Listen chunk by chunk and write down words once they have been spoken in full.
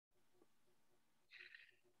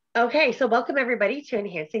Okay, so welcome everybody to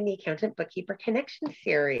Enhancing the Accountant Bookkeeper Connection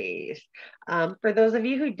series. For those of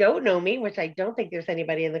you who don't know me, which I don't think there's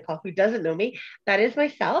anybody in the call who doesn't know me, that is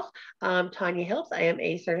myself, Tanya Hills. I am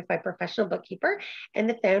a certified professional bookkeeper and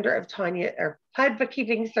the founder of Tanya or PUD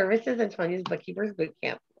Bookkeeping Services and Tanya's Bookkeepers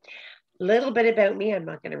Bootcamp. Little bit about me. I'm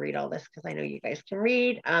not going to read all this because I know you guys can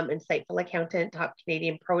read. Insightful Accountant, top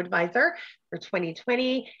Canadian ProAdvisor for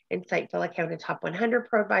 2020. Insightful Accountant, top 100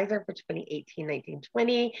 ProAdvisor for 2018, 19,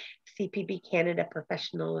 20. CPB Canada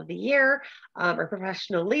Professional of the Year or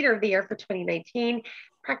Professional Leader of the Year for 2019.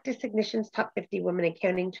 Practice Technicians Top 50 Women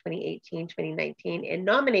Accounting 2018, 2019, and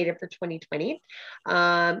nominated for 2020.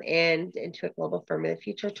 And Intuit Global Firm of the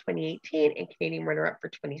Future 2018, and Canadian runner-up for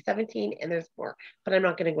 2017. And there's more, but I'm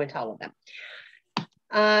not going to go into all of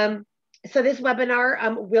them. So this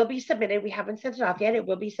webinar will be submitted. We haven't sent it off yet. It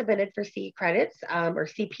will be submitted for C credits or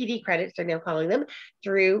CPD credits, they're now calling them,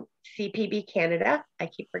 through CPB Canada. I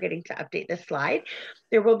keep forgetting to update this slide.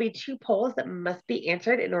 There will be 2 polls that must be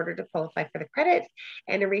answered in order to qualify for the credits,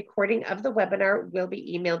 and a recording of the webinar will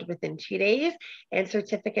be emailed within 2 days, and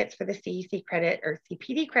certificates for the CEC credit or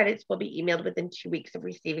CPD credits will be emailed within 2 weeks of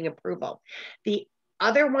receiving approval. The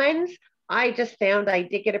other ones, I just found I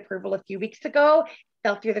did get approval a few weeks ago,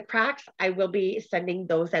 fell through the cracks. I will be sending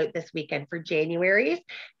those out this weekend for January's.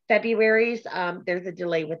 February's, there's a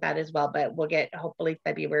delay with that as well, but we'll get hopefully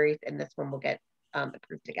February's, and this one will get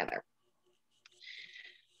approved together.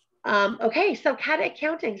 Okay, so KATA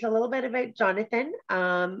Accounting is a little bit about Jonathan.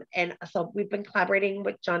 And so we've been collaborating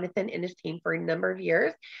with Jonathan and his team for a number of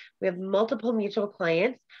years. We have multiple mutual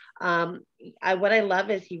clients. What I love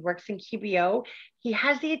is he works in QBO. He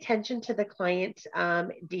has the attention to the client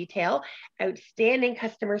detail, outstanding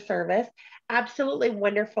customer service, absolutely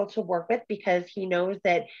wonderful to work with because he knows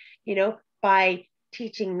that, by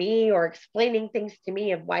teaching me or explaining things to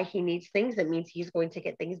me of why he needs things, it means he's going to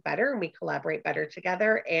get things better and we collaborate better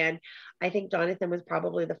together. And I think Jonathan was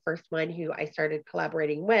probably the first one who I started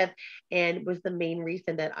collaborating with and was the main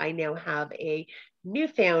reason that I now have a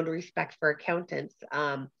newfound respect for accountants.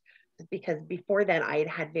 Because before then I had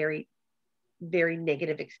had very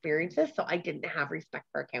negative experiences. So I didn't have respect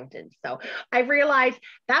for accountants. So I realized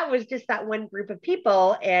that was just that one group of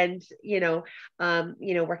people. And,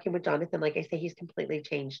 working with Jonathan, like I say, he's completely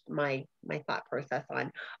changed my thought process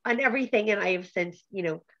on everything. And I have since,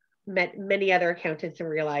 met many other accountants and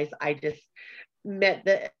realized I just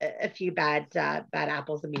met a few bad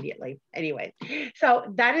apples immediately. Anyway,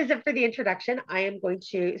 so that is it for the introduction. I am going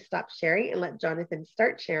to stop sharing and let Jonathan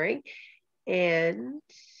start sharing. And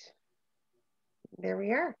there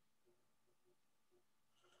we are.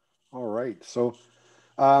 All right. So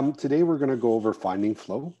today we're going to go over finding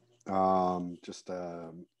flow. Some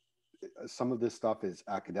of this stuff is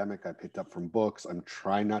academic. I picked up from books. I'm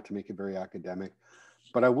trying not to make it very academic,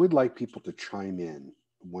 but I would like people to chime in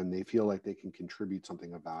when they feel like they can contribute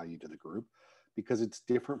something of value to the group because it's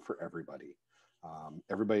different for everybody.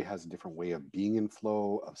 Everybody has a different way of being in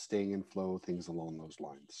flow, of staying in flow, things along those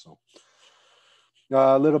lines. So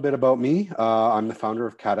a little bit about me. I'm the founder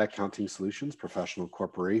of KATA Accounting Solutions Professional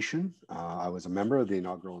Corporation. I was a member of the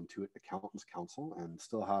inaugural Intuit Accountants Council and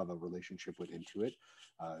still have a relationship with Intuit.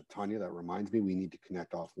 Tanya, that reminds me, we need to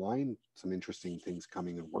connect offline. Some interesting things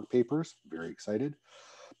coming in work papers. Very excited.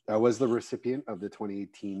 I was the recipient of the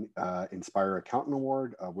 2018 Inspire Accountant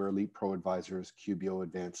Award. We're Elite ProAdvisors, QBO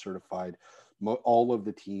Advanced Certified. All of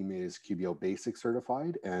the team is QBO Basic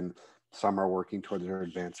Certified, and some are working towards their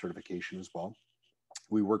advanced certification as well.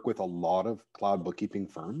 We work with a lot of cloud bookkeeping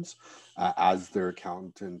firms as their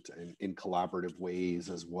accountant and in collaborative ways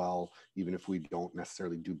as well, even if we don't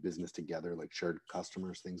necessarily do business together, like shared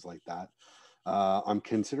customers, things like that. I'm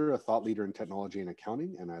considered a thought leader in technology and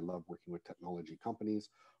accounting, and I love working with technology companies.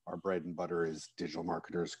 Our bread and butter is digital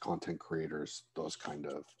marketers, content creators, those kind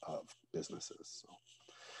of businesses.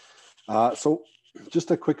 So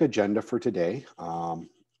just a quick agenda for today.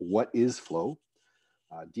 What is flow?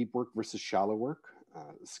 Deep work versus shallow work,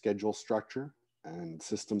 schedule structure and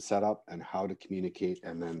system setup and how to communicate.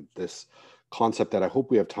 And then this concept that I hope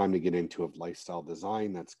we have time to get into of lifestyle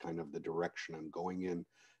design. That's kind of the direction I'm going in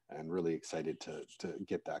and really excited to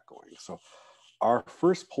get that going. So our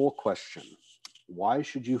first poll question, why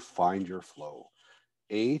should you find your flow?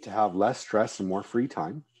 A, to have less stress and more free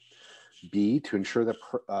time. B, to ensure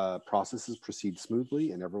that processes proceed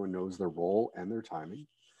smoothly and everyone knows their role and their timing.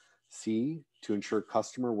 C, to ensure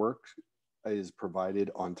customer work is provided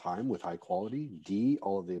on time with high quality. D,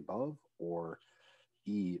 all of the above, or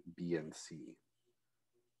E, B, and C.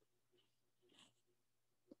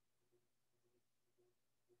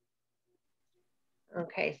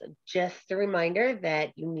 Okay, so just a reminder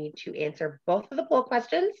that you need to answer both of the poll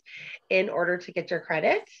questions in order to get your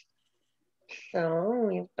credit. So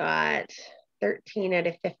we've got 13 out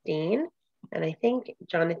of 15. And I think,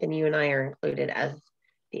 Jonathan, you and I are included as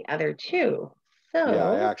the other two. So, Yeah,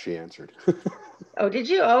 I actually answered. oh, did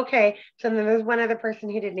you? Okay. So then there's one other person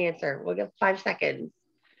who didn't answer. We'll give 5 seconds.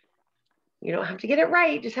 You don't have to get it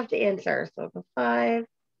right, you just have to answer. So go 5,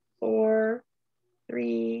 4,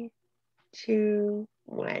 3, 2,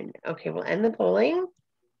 1. Okay, we'll end the polling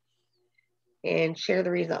and share the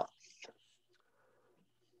results.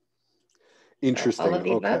 Interesting. All of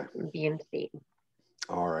the Okay. above, B and C.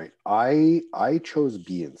 All right. I chose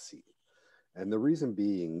B and C. And the reason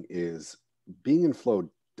being is being in flow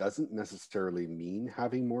doesn't necessarily mean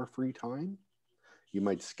having more free time. You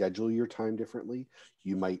might schedule your time differently.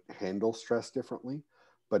 You might handle stress differently,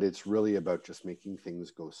 but it's really about just making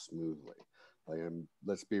things go smoothly. Like,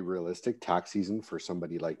 let's be realistic. Tax season for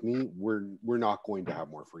somebody like me, we're not going to have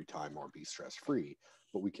more free time or be stress free,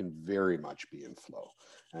 but we can very much be in flow.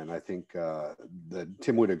 And I think that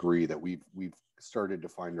Tim would agree that we've started to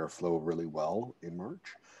find our flow really well in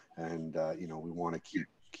March, and you know, we want to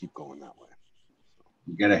keep going that way.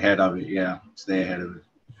 So. Get ahead of it, yeah. Stay ahead of it.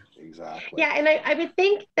 Exactly. Yeah, and I would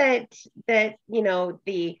think that you know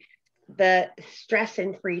the stress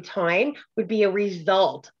and free time would be a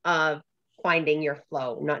result of finding your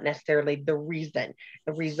flow, not necessarily the reason.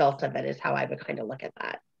 The result of it is how I would kind of look at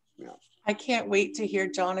that. Yeah. I can't wait to hear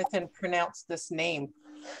Jonathan pronounce this name.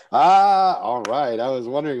 All right. I was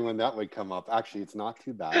wondering when that would come up. Actually, it's not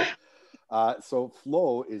too bad. So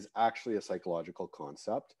flow is actually a psychological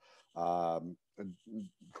concept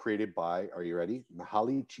created by, are you ready?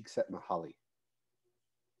 Mihaly Csikszentmihalyi.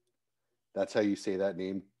 That's how you say that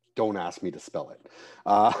name. Don't ask me to spell it.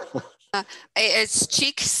 It's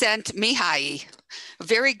Csikszentmihalyi.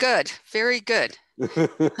 Very good. Very good. Cheek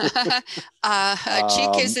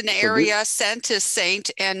is an area, Cent is Saint,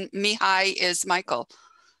 and Mihai is Michael.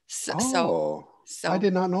 So I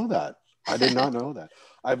did not know that. I did not know that.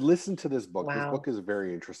 I've listened to this book. Wow. This book is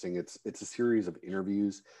very interesting. It's a series of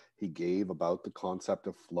interviews he gave about the concept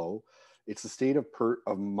of flow. It's a state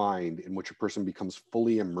of mind in which a person becomes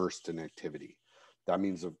fully immersed in activity. That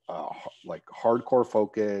means like hardcore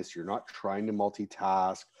focus. You're not trying to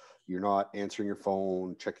multitask. You're not answering your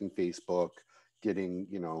phone, checking Facebook, getting,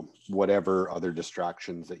 you know, whatever other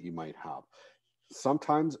distractions that you might have.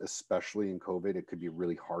 Sometimes, especially in COVID, it could be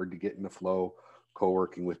really hard to get in the flow,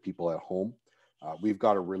 co-working with people at home. We've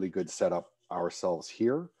got a really good setup ourselves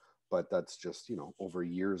here, but that's just, you know, over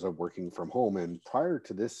years of working from home. And prior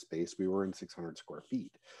to this space, we were in 600 square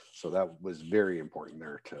feet. So that was very important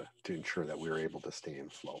there to ensure that we were able to stay in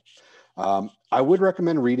flow. I would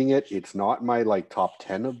recommend reading it. It's not my like top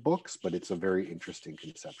 10 of books, but it's a very interesting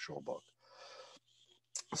conceptual book.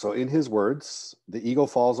 So in his words, the ego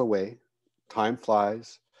falls away, time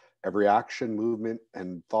flies, every action, movement,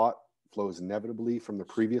 and thought flows inevitably from the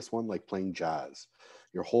previous one, like playing jazz.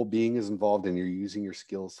 Your whole being is involved and you're using your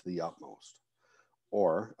skills to the utmost.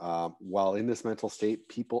 Or while in this mental state,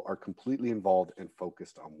 people are completely involved and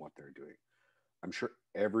focused on what they're doing. I'm sure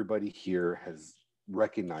everybody here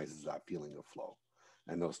recognizes that feeling of flow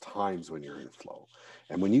and those times when you're in flow.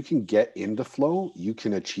 And when you can get into flow, you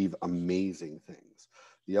can achieve amazing things.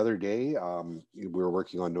 The other day, we were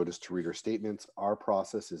working on notice to reader statements. Our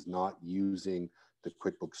process is not using the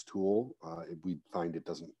QuickBooks tool. We find it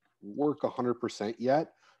doesn't work 100%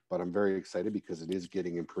 yet, but I'm very excited because it is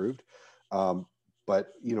getting improved.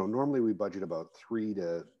 But you know, normally we budget about 3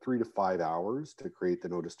 to 5 hours to create the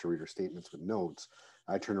notice to reader statements with notes.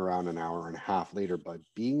 I turn around an hour and a half later by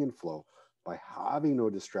being in flow, by having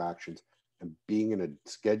no distractions, and being in a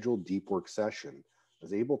scheduled deep work session. I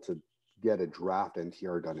was able to get a draft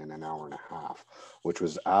NTR done in an hour and a half, which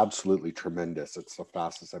was absolutely tremendous. It's the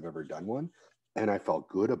fastest I've ever done one. And I felt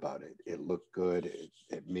good about it. It looked good.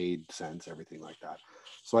 It made sense, everything like that.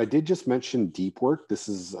 So I did just mention deep work. This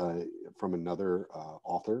is from another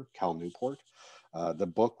author, Cal Newport. The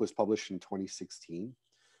book was published in 2016.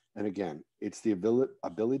 And again, it's the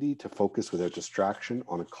ability to focus without distraction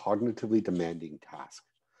on a cognitively demanding task,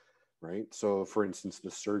 right? So for instance,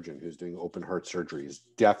 the surgeon who's doing open heart surgery is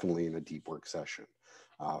definitely in a deep work session.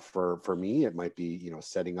 For me, it might be, you know,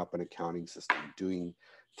 setting up an accounting system, doing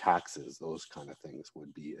taxes, those kind of things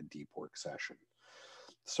would be a deep work session.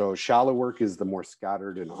 So shallow work is the more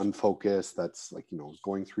scattered and unfocused. That's like, you know,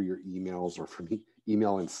 going through your emails, or for me,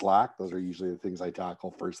 email and Slack. Those are usually the things I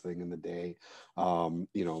tackle first thing in the day. You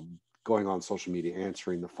know, going on social media,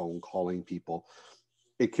 answering the phone, calling people.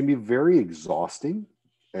 It can be very exhausting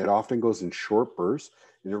It often goes in short bursts,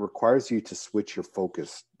 and it requires you to switch your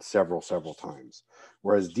focus several times.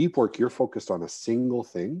 Whereas deep work, you're focused on a single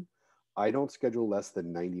thing. I don't schedule less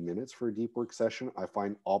than 90 minutes for a deep work session. I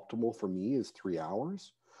find optimal for me is 3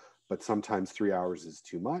 hours, but sometimes 3 hours is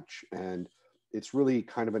too much. And it's really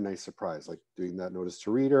kind of a nice surprise, like doing that notice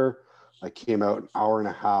to reader. I came out an hour and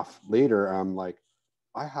a half later. I'm like,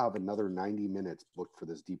 I have another 90 minutes booked for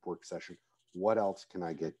this deep work session. What else can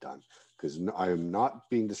I get done? Because I am not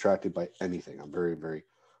being distracted by anything. I'm very, very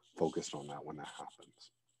focused on that when that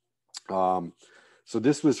happens. So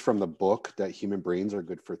this was from the book that human brains are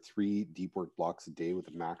good for 3 deep work blocks a day with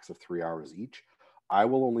a max of 3 hours each. I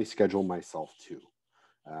will only schedule myself 2.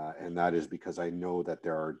 And that is because I know that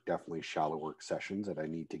there are definitely shallow work sessions that I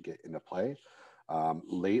need to get into play.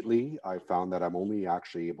 Lately, I found that I'm only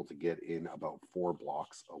actually able to get in about 4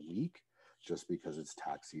 blocks a week, just because it's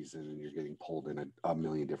tax season and you're getting pulled in a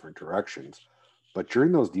million different directions. But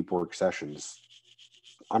during those deep work sessions,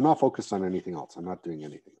 I'm not focused on anything else. I'm not doing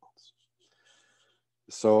anything else.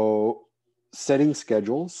 So setting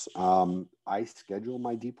schedules, I schedule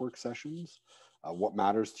my deep work sessions. What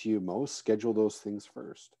matters to you most, schedule those things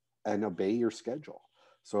first and obey your schedule.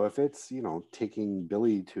 So if it's, taking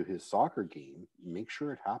Billy to his soccer game, make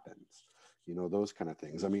sure it happens. Those kind of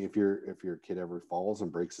things. I mean, if your kid ever falls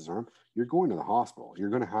and breaks his arm, you're going to the hospital. You're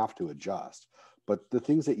going to have to adjust. But the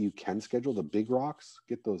things that you can schedule, the big rocks,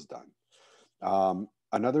 get those done.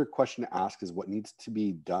 Another question to ask is what needs to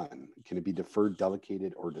be done? Can it be deferred,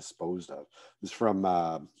 delegated, or disposed of? This is from,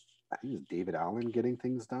 I think it's David Allen, Getting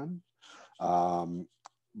Things Done.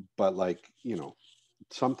 But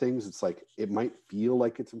some things, it's like, it might feel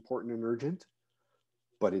like it's important and urgent,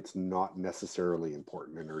 but it's not necessarily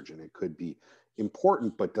important and urgent. It could be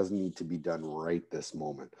important, but doesn't need to be done right this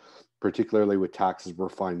moment. Particularly with taxes, we're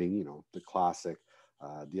finding, the classic.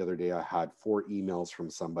 The other day I had 4 emails from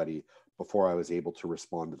somebody before I was able to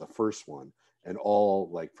respond to the first one, and all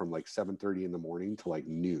from 7:30 in the morning to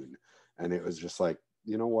noon. And it was just like,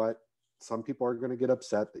 you know what? Some people are going to get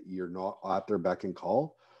upset that you're not at their beck and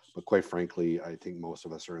call. But quite frankly, I think most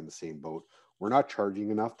of us are in the same boat. We're not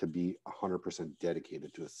charging enough to be 100%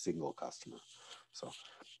 dedicated to a single customer. So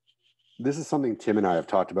this is something Tim and I have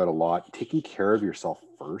talked about a lot. Taking care of yourself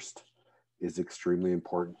first is extremely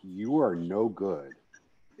important. You are no good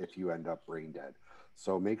if you end up brain dead.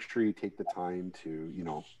 So make sure you take the time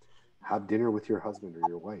to, have dinner with your husband or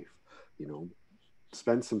your wife,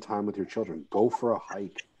 spend some time with your children, go for a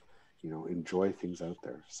hike, enjoy things out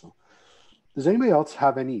there. So does anybody else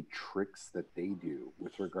have any tricks that they do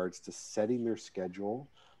with regards to setting their schedule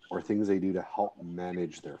or things they do to help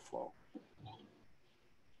manage their flow?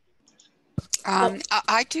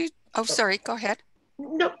 I do. Oh, sorry. Go ahead.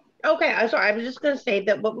 No. Okay. So I was just going to say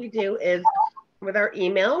that what we do is with our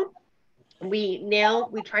email, we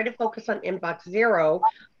try to focus on inbox 0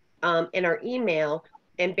 in our email.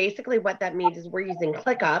 And basically what that means is we're using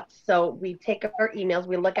ClickUp. So we take our emails,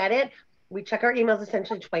 we look at it, we check our emails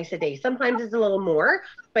essentially twice a day. Sometimes it's a little more,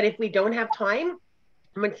 but if we don't have time,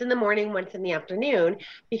 once in the morning, once in the afternoon,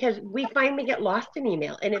 because we find we get lost in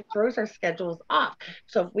email and it throws our schedules off.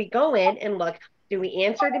 So if we go in and look, do we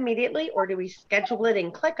answer it immediately or do we schedule it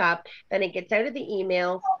in ClickUp? Then it gets out of the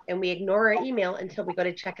email and we ignore our email until we go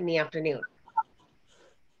to check in the afternoon.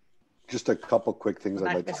 Just a couple quick things So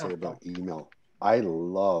I'd like to say about email. I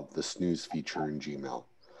love the snooze feature in Gmail.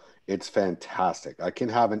 It's fantastic. I can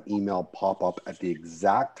have an email pop up at the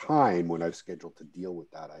exact time when I've scheduled to deal with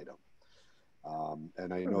that item.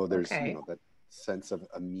 And I know there's that sense of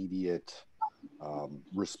immediate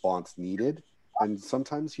response needed. And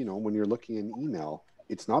sometimes, when you're looking in email,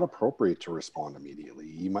 it's not appropriate to respond immediately.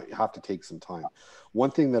 You might have to take some time. One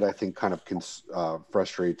thing that I think kind of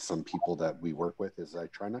frustrates some people that we work with is I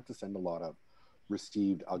try not to send a lot of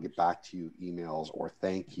received, I'll get back to you emails or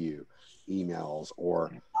thank you emails,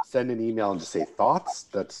 or send an email and just say thoughts.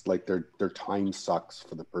 That's like their time sucks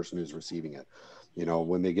for the person who's receiving it.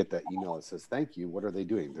 When they get that email that says thank you, what are they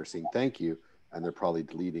doing? They're saying thank you, and they're probably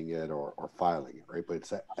deleting it or filing it, right? But it's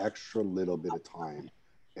that extra little bit of time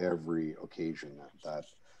every occasion that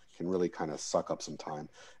can really kind of suck up some time.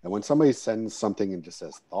 And when somebody sends something and just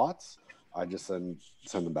says thoughts, I just send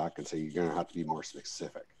them back and say, you're going to have to be more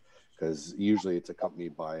specific, because usually it's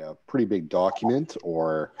accompanied by a pretty big document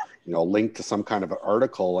or, link to some kind of an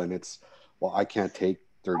article. And it's, well, I can't take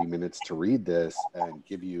 30 minutes to read this and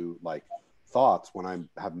give you thoughts when I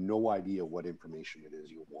have no idea what information it is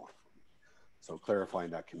you want from me. So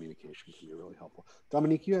clarifying that communication can be really helpful.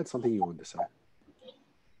 Dominique, you had something you wanted to say.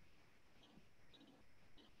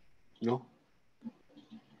 No?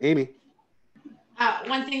 Amy?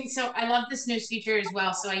 One thing, so I love this news feature as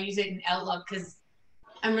well. So I use it in Outlook because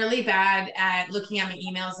I'm really bad at looking at my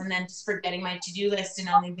emails and then just forgetting my to-do list and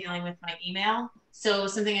only dealing with my email. So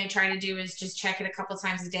something I try to do is just check it a couple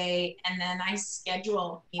times a day, and then I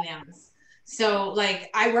schedule emails. So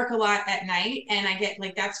like I work a lot at night, and I get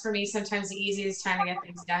like, that's for me sometimes the easiest time to get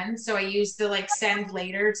things done. So I use the like send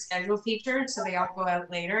later schedule feature, so they all go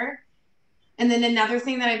out later. And then another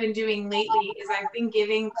thing that I've been doing lately is I've been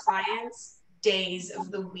giving clients days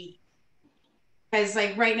of the week. Because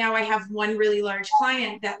like right now I have one really large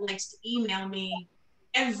client that likes to email me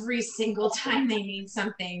every single time they need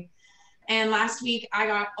something. And last week I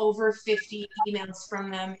got over 50 emails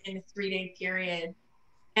from them in a 3-day period.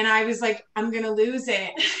 And I was like, I'm going to lose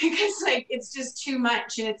it because like, it's just too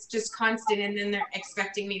much and it's just constant. And then they're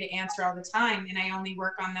expecting me to answer all the time. And I only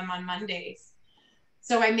work on them on Mondays.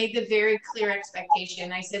 So I made the very clear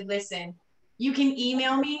expectation. I said, listen, you can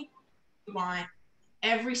email me if you want.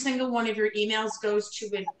 Every single one of your emails goes to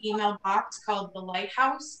an email box called the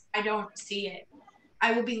Lighthouse. I don't see it.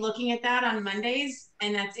 I will be looking at that on Mondays,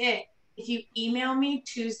 and that's it. If you email me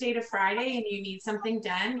Tuesday to Friday and you need something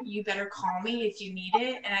done, you better call me if you need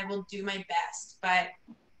it, and I will do my best. But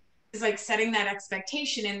it's like setting that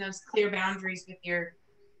expectation and those clear boundaries with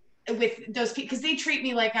those people, because they treat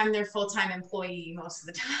me like I'm their full-time employee most of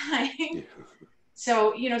the time. Yeah.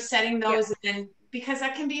 So, you know, setting those, and then because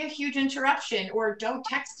that can be a huge interruption, or don't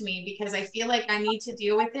text me because I feel like I need to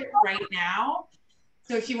deal with it right now.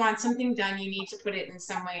 So if you want something done, you need to put it in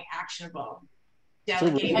some way actionable,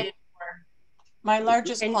 delegated. My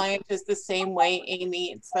largest And- client is the same way,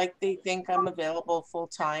 Amy. It's like they think I'm available full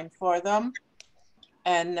time for them.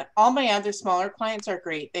 And all my other smaller clients are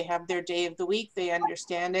great. They have their day of the week. They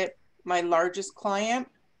understand it. My largest client,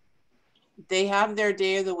 they have their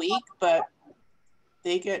day of the week, but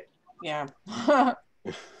they get, yeah.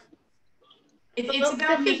 It's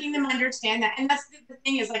about making them understand that. And that's the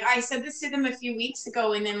thing is, like, I said this to them a few weeks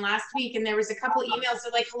ago, and then last week, and there was a couple emails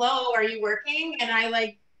that like, hello, are you working? And I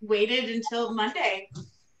like waited until Monday.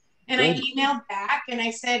 And I emailed back and I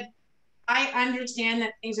said, I understand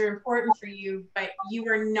that things are important for you, but you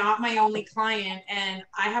are not my only client, and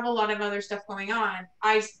I have a lot of other stuff going on.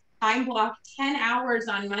 I time block 10 hours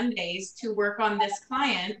on Mondays to work on this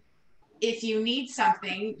client. If you need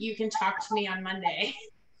something, you can talk to me on Monday.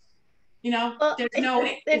 You know, Well,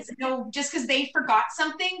 it's no, just because they forgot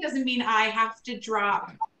something doesn't mean I have to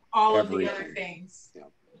drop all of the other things. Yeah.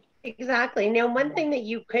 Exactly. Now, one thing that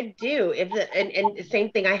you could do, and the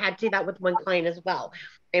same thing, I had to do that with one client as well.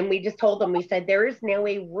 And we just told them, we said, there is now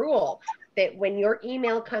a rule that when your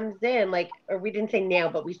email comes in, like, or we didn't say now,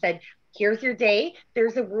 but we said, here's your day.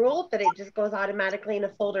 There's a rule that it just goes automatically in a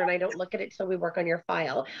folder, and I don't look at it till we work on your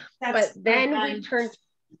file. But then we turned,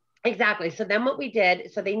 exactly. So then what we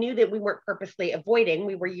did, so they knew that we weren't purposely avoiding,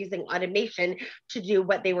 we were using automation to do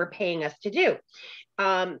what they were paying us to do.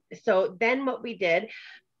 So then what we did,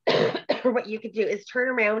 or what you could do, is turn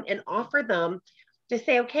around and offer them to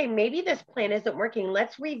say, okay, maybe this plan isn't working.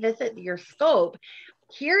 Let's revisit your scope.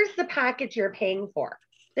 Here's the package you're paying for.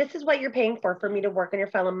 This is what you're paying for me to work on your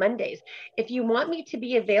file on Mondays. If you want me to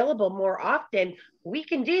be available more often, we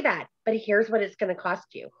can do that, but here's what it's going to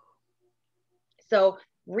cost you. So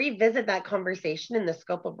revisit that conversation in the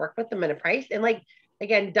scope of work with them and a price, and like,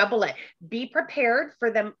 again, double it. Be prepared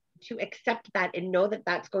for them to accept that and know that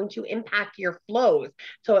that's going to impact your flows.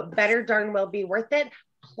 So it better darn well be worth it,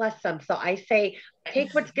 plus some. So I say,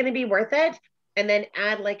 take what's going to be worth it and then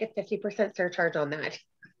add like a 50% surcharge on that.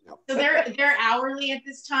 So they're hourly at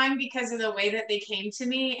this time because of the way that they came to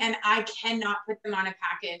me, and I cannot put them on a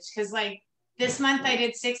package because like this month I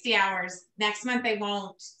did 60 hours. Next month I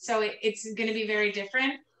won't. So it's going to be very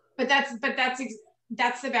different. But that's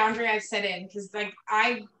the boundary I've set in, because like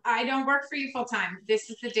I don't work for you full time. This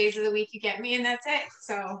is the days of the week you get me, and that's it.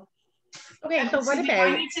 So okay, so what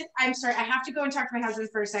about? I'm sorry, I have to go and talk to my husband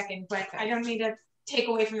for a second, but I don't mean to take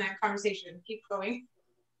away from that conversation. Keep going.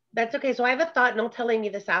 That's okay. So I have a thought, and I'll telling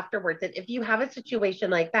you this afterwards, that if you have a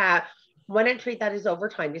situation like that, why not treat that as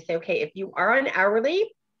overtime? To say, okay, if you are on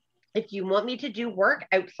hourly, if you want me to do work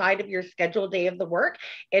outside of your scheduled day of the work,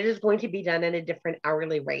 it is going to be done at a different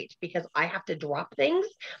hourly rate, because I have to drop things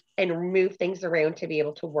and move things around to be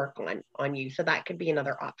able to work on you. So that could be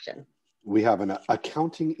another option. We have an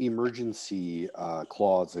accounting emergency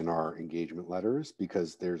clause in our engagement letters,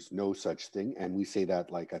 because there's no such thing. And we say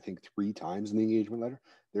that like, I think 3 times in the engagement letter.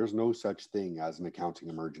 There's no such thing as an accounting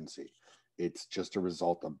emergency. It's just a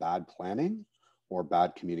result of bad planning or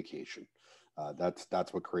bad communication.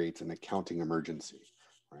 That's what creates an accounting emergency,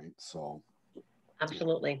 right? So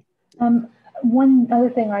absolutely. One other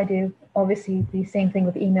thing I do, obviously the same thing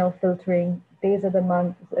with email filtering, days of the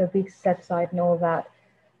month, weeks set aside and all that,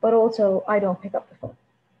 but also I don't pick up the phone.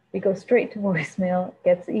 It goes straight to voicemail,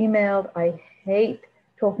 gets emailed. I hate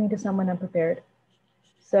talking to someone unprepared.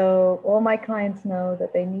 So all my clients know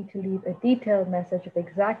that they need to leave a detailed message of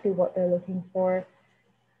exactly what they're looking for.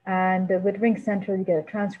 And with Ring Central, you get a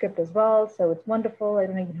transcript as well. So it's wonderful. I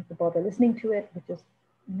don't even have to bother listening to it, which is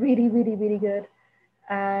really, really, really good.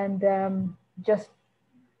 And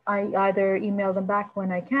I either email them back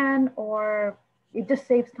when I can, or it just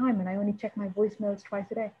saves time. And I only check my voicemails twice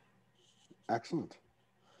a day. Excellent.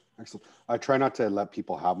 Excellent. I try not to let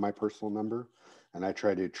people have my personal number, and I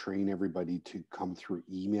try to train everybody to come through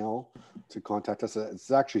email to contact us.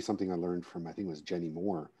 It's actually something I learned from, I think it was Jenny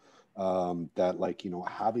Moore, that like,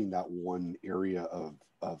 having that one area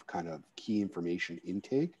of kind of key information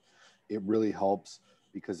intake, it really helps,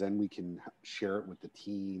 because then we can share it with the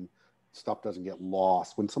team. Stuff doesn't get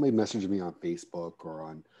lost. When somebody messages me on Facebook or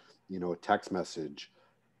on, a text message,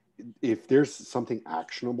 if there's something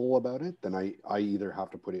actionable about it, then I either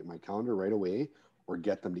have to put it in my calendar right away or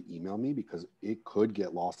get them to email me, because it could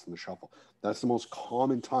get lost in the shuffle. That's the most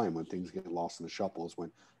common time when things get lost in the shuffle, is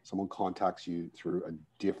when someone contacts you through a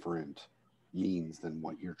different means than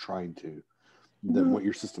what you're trying to, than what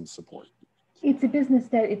your systems support. It's a business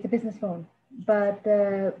phone, but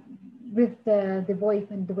with the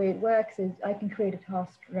VoIP and the way it works is I can create a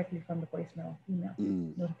task directly from the voicemail email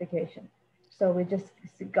notification. So it just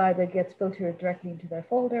either gets filtered directly into their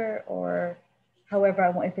folder, or however I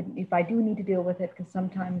want. If I do need to deal with it, because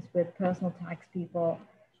sometimes with personal tax people,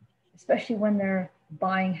 especially when they're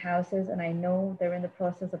buying houses, and I know they're in the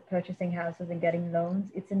process of purchasing houses and getting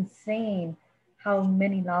loans, it's insane how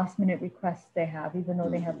many last minute requests they have, even though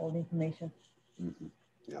they have all the information.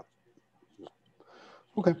 Yeah.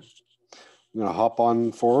 Okay. I'm going to hop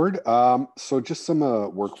on forward. So just some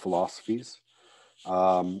work philosophies.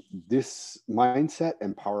 This mindset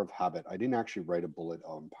and power of habit. I didn't actually write a bullet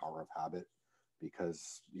on power of habit,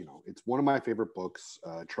 because, it's one of my favorite books.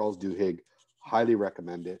 Charles Duhigg, highly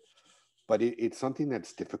recommend it. But it's something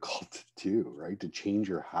that's difficult to do, right? To change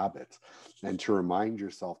your habits and to remind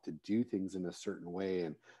yourself to do things in a certain way.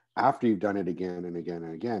 And after you've done it again and again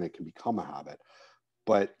and again, it can become a habit.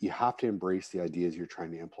 But you have to embrace the ideas you're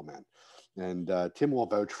trying to implement. And Tim will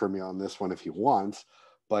vouch for me on this one if he wants.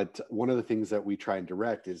 But one of the things that we try and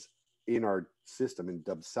direct is, in our system in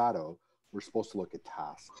Dubsado, we're supposed to look at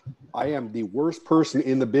tasks. I am the worst person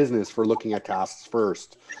in the business for looking at tasks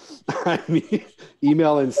first. I mean,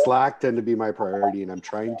 email and Slack tend to be my priority, and I'm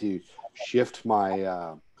trying to shift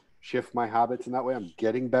my habits in that way. I'm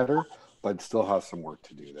getting better, but still have some work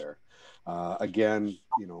to do there. Again,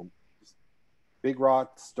 big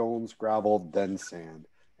rocks, stones, gravel, then sand.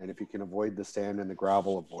 And if you can avoid the sand and the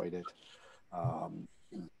gravel, avoid it.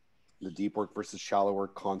 The deep work versus shallow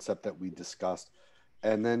work concept that we discussed.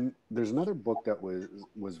 And then there's another book that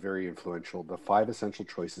was very influential, The 5 Essential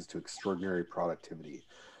Choices to Extraordinary Productivity.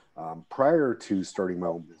 Prior to starting my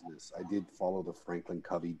own business, I did follow the Franklin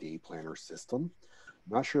Covey day planner system.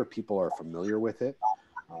 I'm not sure if people are familiar with it,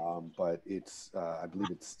 but it's, I believe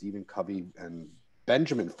it's Stephen Covey and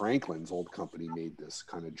Benjamin Franklin's old company made this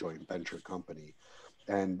kind of joint venture company.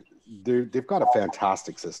 And they've got a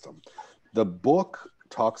fantastic system. The book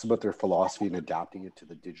talks about their philosophy and adapting it to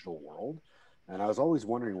the digital world. And I was always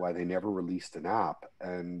wondering why they never released an app.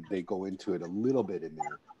 And they go into it a little bit in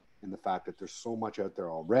there, in the fact that there's so much out there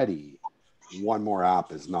already. One more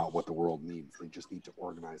app is not what the world needs. They just need to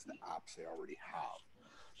organize the apps they already have.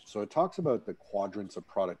 So it talks about the quadrants of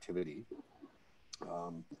productivity.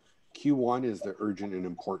 Q1 is the urgent and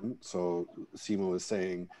important. So Seema was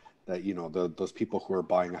saying that, those people who are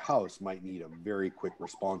buying a house might need a very quick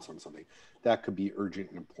response on something. That could be urgent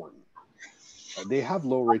and important. They have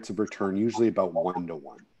low rates of return, usually about 1 to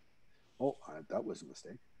 1. Oh, that was a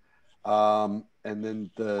mistake. And then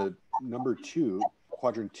the number 2,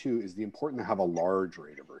 quadrant 2, is the important to have a large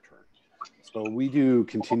rate of return. So we do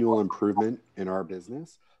continual improvement in our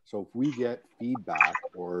business. So if we get feedback,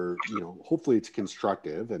 or, hopefully it's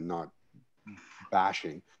constructive and not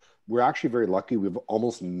bashing, we're actually very lucky. We've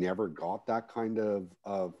almost never got that kind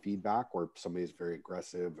of feedback where somebody's very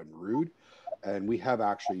aggressive and rude. And we have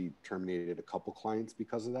actually terminated a couple clients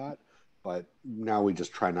because of that. But now we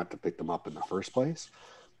just try not to pick them up in the first place.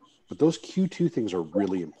 But those Q2 things are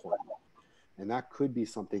really important. And that could be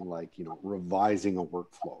something like, revising a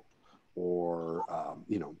workflow, or,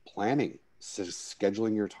 planning,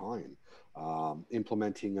 scheduling your time,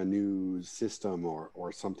 implementing a new system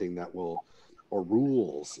or something that will, or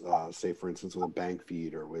rules, say, for instance, with a bank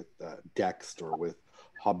feed, or with Dext, or with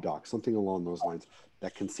HubDoc, something along those lines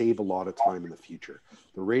that can save a lot of time in the future.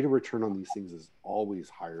 The rate of return on these things is always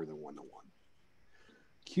higher than 1 to 1.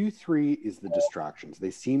 Q3 is the distractions.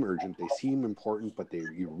 They seem urgent, they seem important, but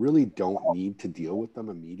you really don't need to deal with them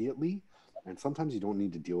immediately. And sometimes you don't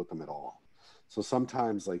need to deal with them at all. So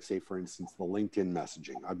sometimes, like say for instance, the LinkedIn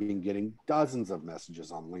messaging. I've been getting dozens of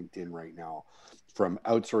messages on LinkedIn right now from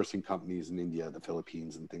outsourcing companies in India, the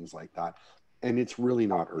Philippines, and things like that. And it's really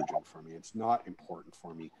not urgent for me. It's not important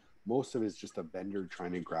for me. Most of it is just a vendor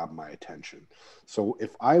trying to grab my attention. So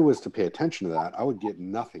if I was to pay attention to that, I would get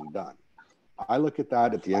nothing done. I look at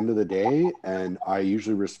that at the end of the day, and I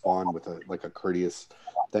usually respond with a courteous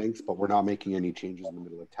thanks, but we're not making any changes in the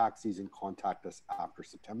middle of tax season. Contact us after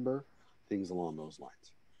September, things along those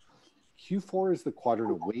lines. Q4 is the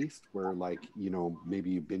quadrant of waste where, like, you know,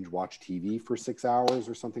 maybe you binge watch TV for 6 hours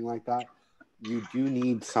or something like that. You do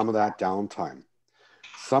need some of that downtime.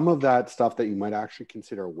 Some of that stuff that you might actually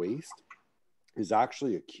consider waste is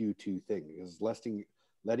actually a Q2 thing, because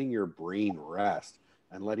letting your brain rest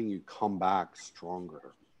and letting you come back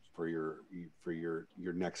stronger for your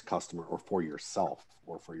next customer, or for yourself,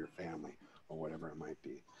 or for your family, or whatever it might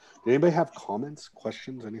be. Did anybody have comments,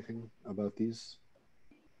 questions, anything about these?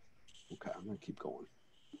 Okay, I'm gonna keep going.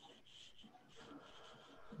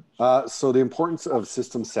 So the importance of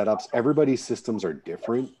system setups. Everybody's systems are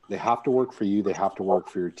different. They have to work for you. They have to work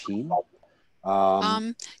for your team.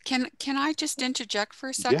 Can I just interject for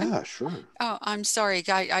a second? Yeah, sure. Oh, I'm sorry,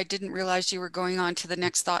 I didn't realize you were going on to the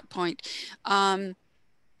next thought point.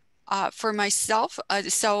 For myself,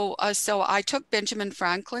 so I took Benjamin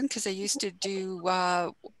Franklin because I used to do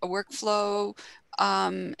workflow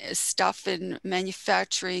stuff in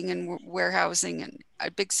manufacturing and warehousing and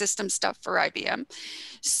big system stuff for IBM.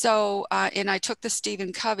 So, and I took the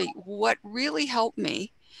Stephen Covey. What really helped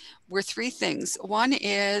me were three things. One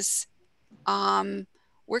is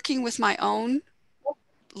working with my own,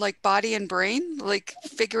 like, body and brain, like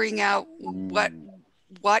figuring out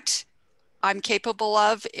what I'm capable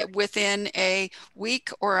of within a week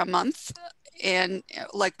or a month, and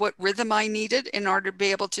like what rhythm I needed in order to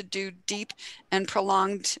be able to do deep and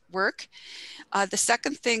prolonged work. The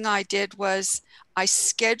second thing I did was I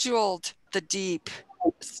scheduled the deep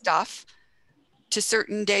stuff to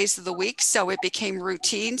certain days of the week, so it became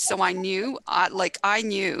routine. So I knew, I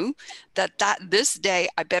knew that this day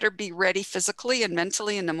I better be ready physically and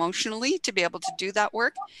mentally and emotionally to be able to do that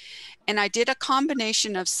work. And I did a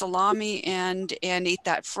combination of salami and Eat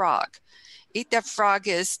That Frog. Eat That Frog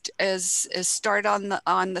is start on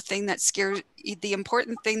the thing that scares, the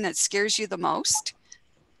important thing that scares you the most.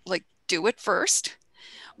 Like, do it first.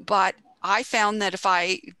 But I found that if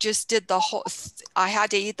I just did the whole, I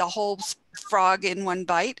had to eat the whole frog in one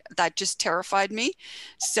bite. That just terrified me.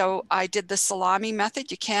 So I did the salami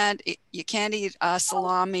method. You can't eat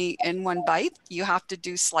salami in one bite. You have to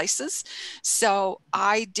do slices. So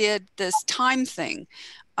I did this time thing.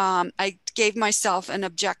 I gave myself an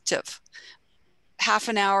objective, half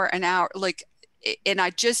an hour, like, and I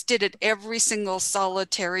just did it every single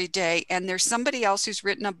solitary day. And there's somebody else who's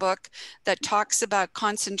written a book that talks about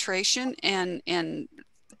concentration and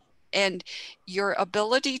your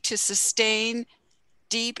ability to sustain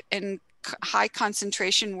deep and high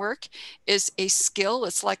concentration work is a skill.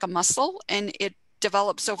 It's like a muscle, and it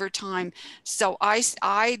develops over time. So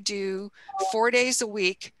I do 4 days a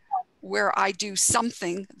week where I do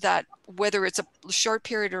something that, whether it's a short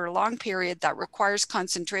period or a long period, that requires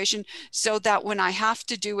concentration, so that when I have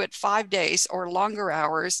to do it 5 days or longer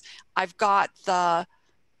hours, I've got the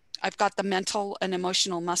mental and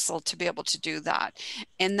emotional muscle to be able to do that.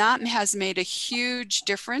 And that has made a huge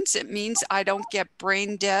difference. It means I don't get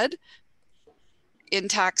brain dead in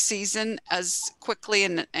tax season as quickly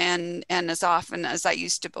and as often as I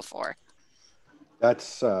used to before. That's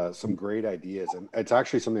some great ideas. And it's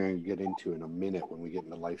actually something I can get into in a minute when we get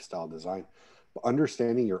into lifestyle design. But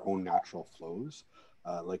understanding your own natural flows,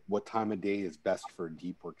 like what time of day is best for a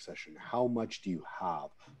deep work session? How much do you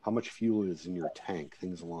have? How much fuel is in your tank?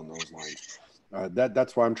 Things along those lines.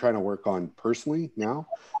 That's what I'm trying to work on personally now.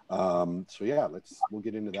 So yeah, we'll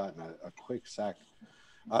get into that in a quick sec.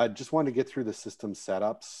 I just wanted to get through the system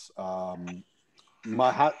setups.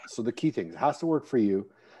 So the key thing, it has to work for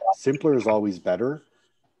you. Simpler is always better.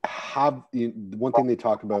 One thing they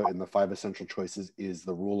talk about in the 5 essential choices is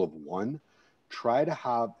the rule of 1. Try to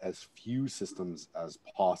have as few systems as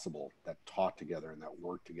possible that talk together and that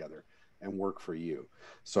work together and work for you.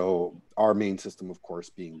 So our main system, of course,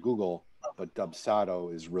 being Google, but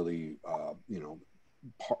Dubsado is really,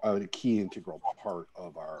 a key integral part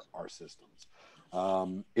of our systems.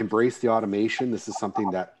 Embrace the automation. This is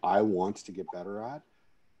something that I want to get better at,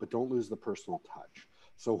 but don't lose the personal touch.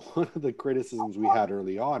 So one of the criticisms we had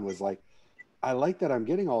early on was like, I like that I'm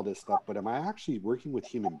getting all this stuff, but am I actually working with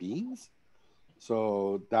human beings?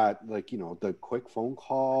 So that, like, you know, the quick phone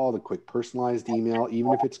call, the quick personalized email,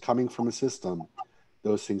 even if it's coming from a system,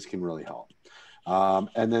 those things can really help.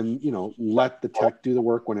 And then, you know, let the tech do the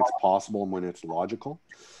work when it's possible and when it's logical.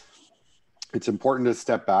 It's important to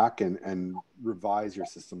step back and revise your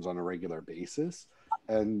systems on a regular basis.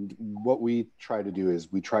 And what we try to do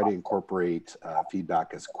is we try to incorporate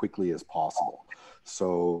feedback as quickly as possible.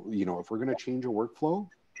 So, you know, if we're going to change a workflow,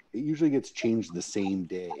 it usually gets changed the same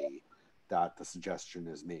day that the suggestion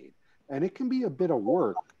is made. And it can be a bit of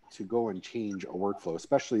work to go and change a workflow,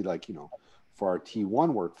 especially like, you know, for our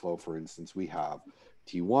T1 workflow, for instance, we have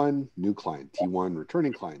T1 new client, T1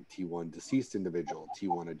 returning client, T1 deceased individual,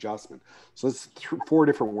 T1 adjustment. So it's 4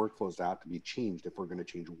 different workflows that have to be changed if we're going to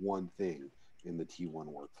change one thing in the T1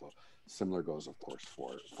 workflow. Similar goes, of course,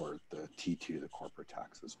 for the T2, the corporate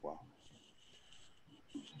tax as well.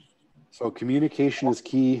 So communication is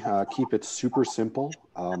key. Keep it super simple.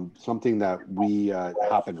 Something that we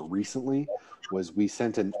happened recently was we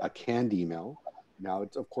sent a canned email. Now,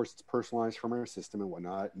 it's, of course, it's personalized from our system and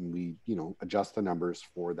whatnot, and we, you know, adjust the numbers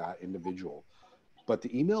for that individual. But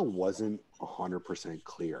the email wasn't 100%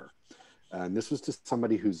 clear. And this was to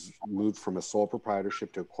somebody who's moved from a sole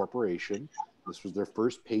proprietorship to a corporation. This was their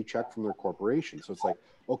first paycheck from their corporation. So it's like,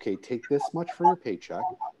 okay, take this much for your paycheck,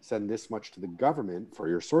 send this much to the government for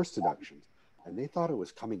your source deductions. And they thought it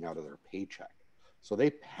was coming out of their paycheck. So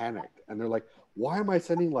they panicked and they're like, why am I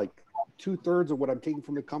sending like 2/3 of what I'm taking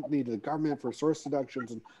from the company to the government for source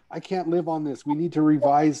deductions? And I can't live on this. We need to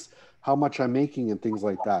revise how much I'm making and things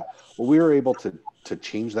like that. Well, we were able to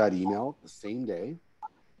change that email the same day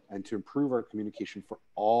and to improve our communication for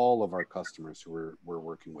all of our customers who we're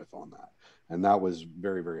working with on that. And that was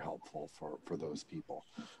very, very helpful for those people.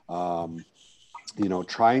 You know,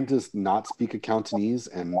 trying to not speak Accountanese,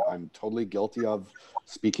 and I'm totally guilty of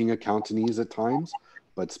speaking Accountanese at times,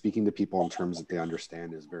 but speaking to people in terms that they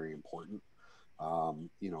understand is very important.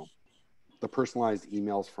 You know, the personalized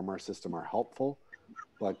emails from our system are helpful,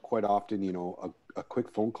 but quite often, you know, a quick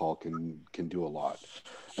phone call can do a lot.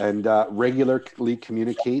 And regularly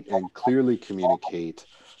communicate and clearly communicate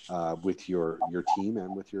with your team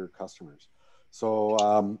and with your customers.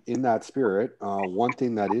 So in that spirit, one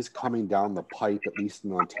thing that is coming down the pipe, at least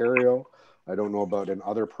in Ontario, I don't know about in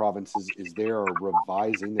other provinces, is they are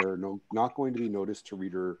revising. There are not going to be notice to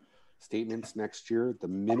reader statements next year. The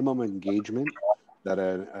minimum engagement that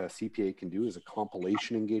a CPA can do is a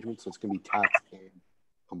compilation engagement. So it's going to be tax and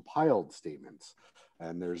compiled statements.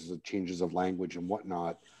 And there's changes of language and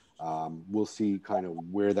whatnot. We'll see kind of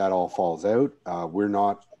where that all falls out. We're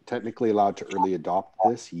not technically allowed to early adopt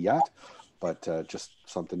this yet, but just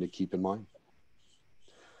something to keep in mind.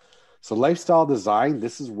 So lifestyle design,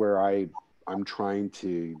 this is where I'm trying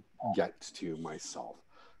to get to myself.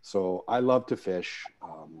 So I love to fish.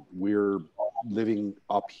 We're living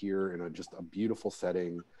up here in just a beautiful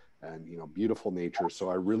setting and, you know, beautiful nature. So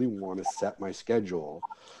I really want to set my schedule.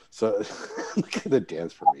 So look at the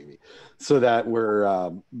dance for Mimi. So that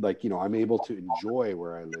we're like, you know, I'm able to enjoy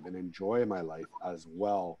where I live and enjoy my life as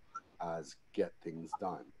well as get things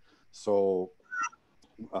done. So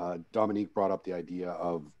Dominique brought up the idea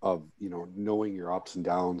of you know, knowing your ups and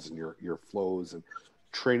downs and your flows and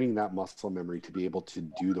training that muscle memory to be able to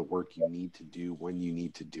do the work you need to do when you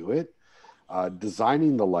need to do it.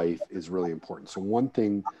 Designing the life is really important. So one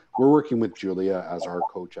thing, we're working with Julia as our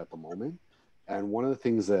coach at the moment. And one of the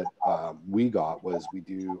things that we got was we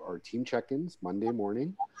do our team check-ins Monday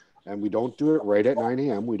morning, and we don't do it right at 9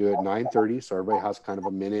 a.m. We do it at 9:30. So everybody has kind of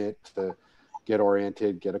a minute to get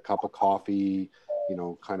oriented, get a cup of coffee, you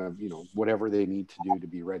know, kind of, you know, whatever they need to do to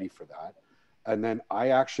be ready for that. And then I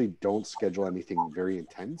actually don't schedule anything very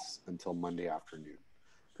intense until Monday afternoon,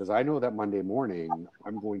 because I know that Monday morning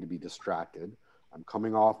I'm going to be distracted. I'm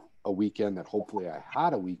coming off a weekend that hopefully I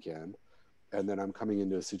had a weekend, and then I'm coming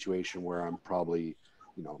into a situation where I'm probably,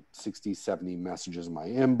 you know, 60, 70 messages in my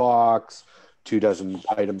inbox,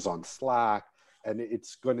 24 items on Slack, and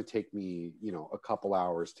it's going to take me, you know, a couple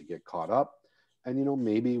hours to get caught up. And, you know,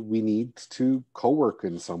 maybe we need to co-work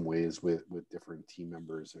in some ways with different team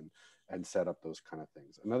members and set up those kind of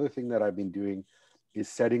things. Another thing that I've been doing is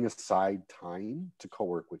setting aside time to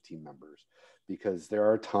co-work with team members, because there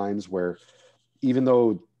are times where even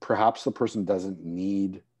though perhaps the person doesn't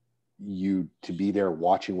need you to be there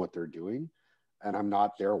watching what they're doing, and I'm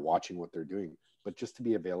not there watching what they're doing, but just to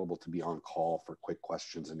be available to be on call for quick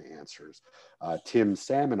questions and answers. Tim,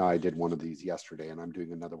 Sam, and I did one of these yesterday, and I'm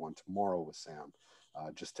doing another one tomorrow with Sam,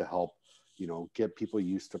 just to help, you know, get people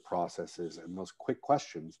used to processes and those quick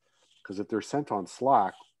questions. Because if they're sent on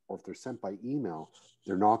Slack or if they're sent by email,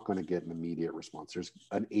 they're not going to get an immediate response. There's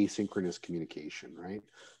an asynchronous communication, right?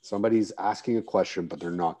 Somebody's asking a question, but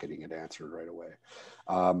they're not getting it answered right away.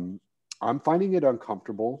 I'm finding it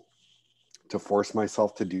uncomfortable to force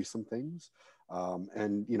myself to do some things.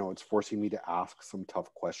 And, you know, it's forcing me to ask some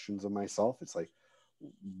tough questions of myself. It's like,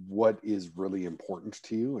 what is really important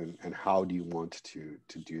to you, and how do you want to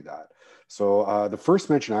do that? So the first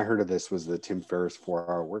mention I heard of this was the Tim Ferriss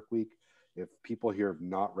 4-Hour Work Week. If people here have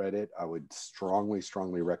not read it, I would strongly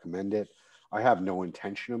recommend it. I have no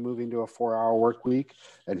intention of moving to a 4-hour work week,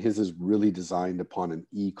 and his is really designed upon an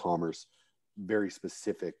e-commerce, very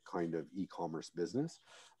specific kind of e-commerce business.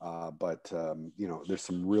 But you know, there's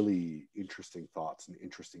some really interesting thoughts and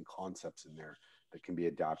interesting concepts in there that can be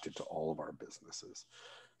adapted to all of our businesses.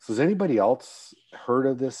 So has anybody else heard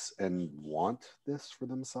of this and want this for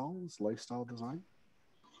themselves, lifestyle design?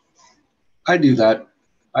 I do that.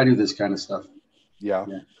 I do this kind of stuff. Yeah.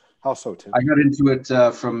 How so, Tim? I got into it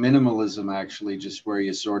from minimalism, actually, just where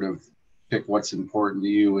you sort of pick what's important to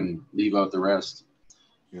you and leave out the rest.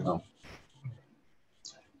 Yeah. So.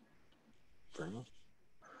 Fair enough.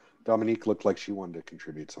 Dominique looked like she wanted to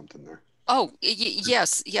contribute something there. Oh,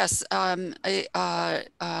 yes. I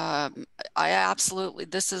absolutely,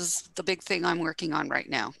 this is the big thing I'm working on right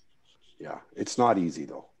now. Yeah, it's not easy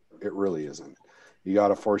though. It really isn't. You got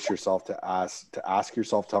to force yourself to ask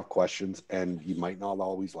yourself tough questions, and you might not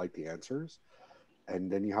always like the answers.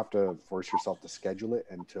 And then you have to force yourself to schedule it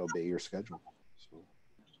and to obey your schedule. So,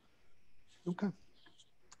 okay.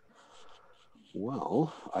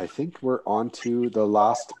 Well, I think we're on to the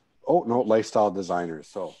last, lifestyle designers.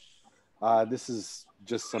 So this is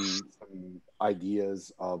just some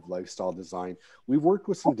ideas of lifestyle design. We've worked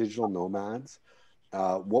with some digital nomads.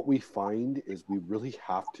 What we find is we really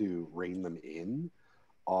have to rein them in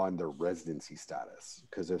on their residency status,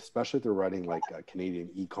 because especially if they're running like a Canadian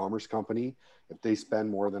e-commerce company, if they spend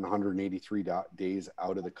more than 183 days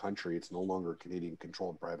out of the country, it's no longer a Canadian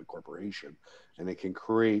controlled private corporation, and it can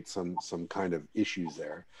create some kind of issues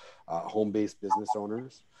there. Home-based business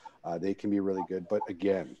owners, they can be really good, but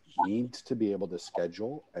again, need to be able to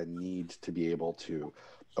schedule and need to be able to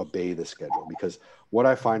obey the schedule, because what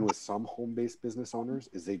I find with some home-based business owners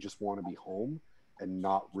is they just want to be home and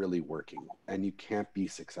not really working, and you can't be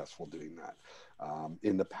successful doing that.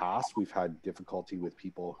 In the past, we've had difficulty with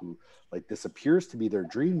people who, like, this appears to be their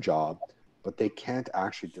dream job, but they can't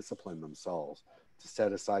actually discipline themselves to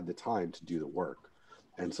set aside the time to do the work.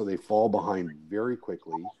 And so they fall behind very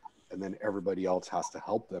quickly, and then everybody else has to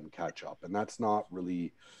help them catch up. And that's not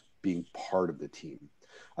really being part of the team.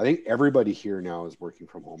 I think everybody here now is working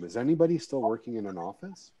from home. Is anybody still working in an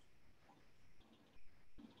office?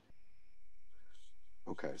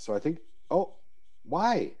 Okay, so I think,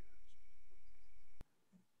 why?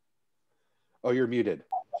 Oh, you're muted.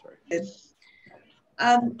 Sorry.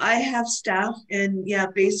 I have staff, and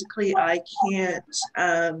basically I can't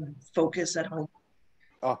focus at home.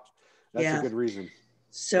 Oh, that's a good reason.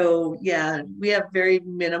 So we have very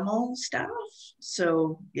minimal staff.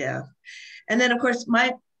 So and then of course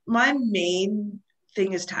my main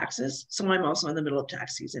thing is taxes. So I'm also in the middle of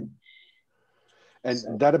tax season.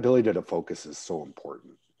 And that ability to focus is so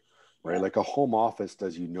important, right? Like a home office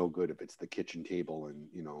does you no good if it's the kitchen table and,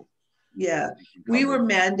 you know. Yeah, we were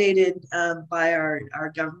mandated by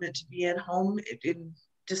our government to be at home in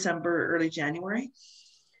December, early January.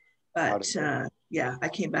 But I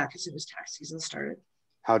came back as soon as tax season started.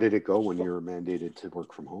 How did it go when you were mandated to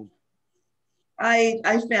work from home?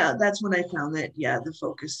 That's when I found that, the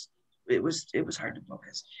focus, it was hard to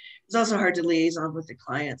focus. It's also hard to liaison with the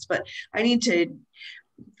clients, but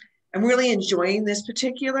I'm really enjoying this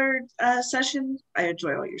particular session. I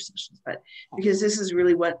enjoy all your sessions, but because this is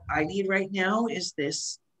really what I need right now, is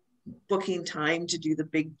this booking time to do the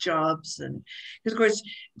big jobs. And because of course,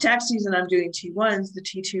 tax season, I'm doing T1s, the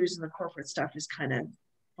T2s and the corporate stuff is kind of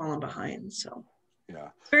falling behind. So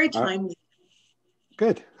it's very timely.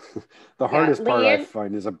 Good. The hardest part I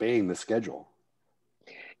find is obeying the schedule.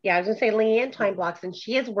 Yeah, I was gonna say Leanne time blocks, and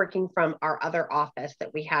she is working from our other office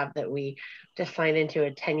that we have that we just signed into a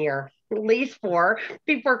 10-year lease for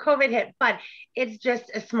before COVID hit. But it's just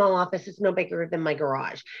a small office. It's no bigger than my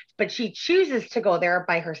garage. But she chooses to go there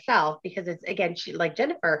by herself because it's, again, she, like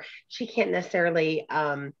Jennifer, she can't necessarily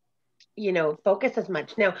focus as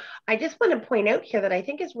much. Now, I just want to point out here that I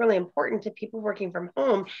think is really important to people working from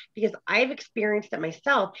home, because I've experienced it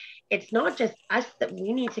myself. It's not just us that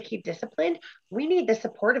we need to keep disciplined. We need the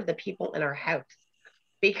support of the people in our house,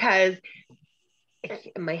 because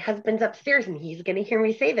my husband's upstairs and he's going to hear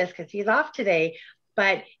me say this because he's off today,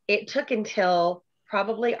 but it took until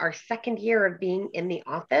probably our second year of being in the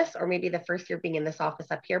office, or maybe the first year being in this office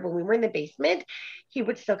up here, when we were in the basement, he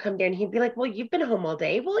would still come down. He'd be like, well, you've been home all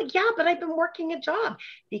day. Well, yeah, but I've been working a job.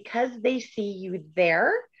 Because they see you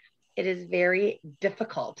there, it is very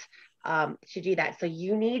difficult to do that. So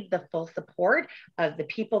you need the full support of the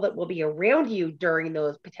people that will be around you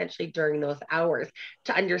potentially during those hours,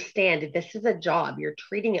 to understand that this is a job. You're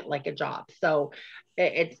treating it like a job. So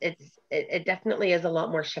it definitely is a lot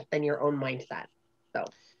more shift than your own mindset. So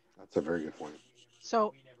That's a very good point.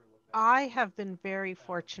 So I have been very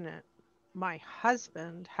fortunate. My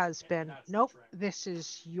husband has been, nope, this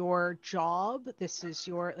is your job. This is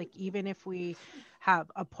your, like, even if we have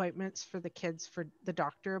appointments for the kids for the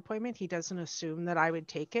doctor appointment, he doesn't assume that I would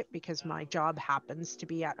take it because my job happens to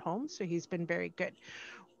be at home. So he's been very good.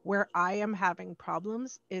 Where I am having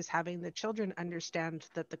problems is having the children understand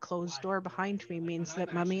that the closed door behind me means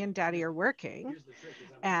that mommy and daddy are working.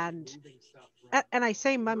 And I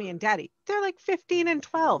say mommy and daddy, they're like 15 and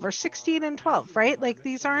 12 or 16 and 12, right? Like,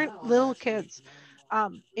 these aren't little kids.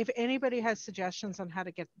 If anybody has suggestions on how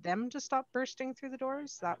to get them to stop bursting through the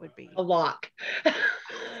doors, that would be a lock.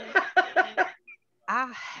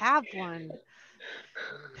 I have one.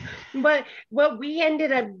 But what we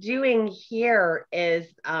ended up doing here is,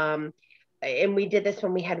 and we did this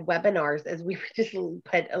when we had webinars, is we would just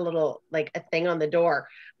put a little, like, a thing on the door,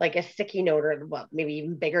 like a sticky note, or, well, maybe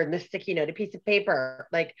even bigger than the sticky note, a piece of paper,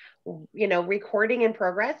 like, recording in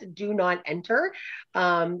progress, do not enter.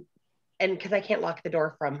 And because I can't lock the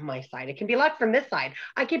door from my side, it can be locked from this side.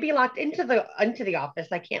 I can be locked into the office.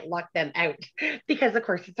 I can't lock them out because, of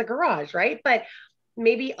course, it's a garage, right? But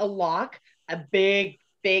maybe a lock, a big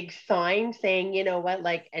sign saying, you know what,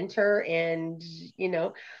 like, enter, and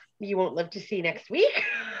you won't live to see next week.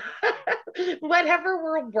 Whatever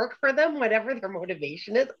will work for them, whatever their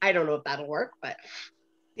motivation is. I don't know if that'll work, but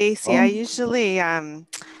Daisy, I usually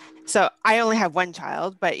so I only have one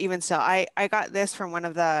child, but even still, I got this from one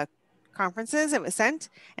of the conferences. It was sent,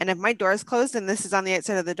 and if my door is closed and this is on the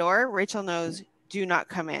outside of the door, Rachel knows, do not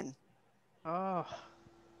come in. Oh.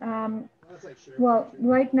 Well,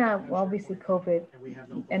 right now, obviously COVID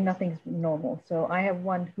and nothing's normal. So I have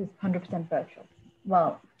one who's 100% virtual.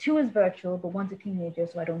 Well, 2 is virtual, but one's a teenager,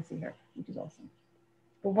 so I don't see her, which is awesome.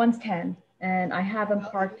 But one's 10, and I have him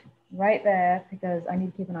parked right there because I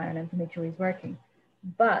need to keep an eye on him to make sure he's working.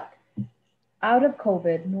 But out of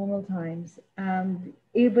COVID, normal times,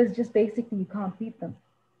 it was just basically, you can't beat them.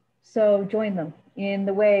 So join them in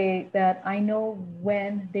the way that I know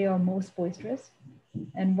when they are most boisterous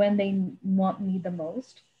and when they want me the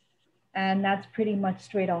most. And that's pretty much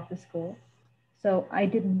straight after school. So I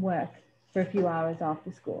didn't work for a few hours after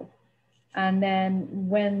school. And then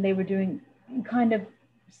when they were doing, kind of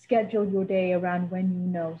schedule your day around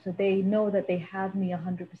when so they know that they have me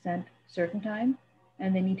 100% certain time,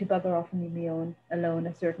 and they need to bugger off and leave me alone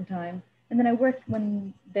a certain time. And then I work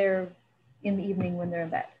when they're in the evening, when they're in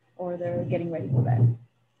bed or they're getting ready for bed.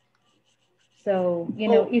 So,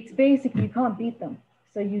 it's basically, you can't beat them.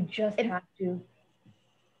 So you just have to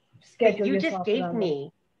schedule yourself around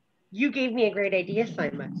them. You gave me a great idea,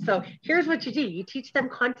 Simon. So here's what you do. You teach them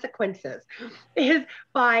consequences, is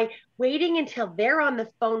by waiting until they're on the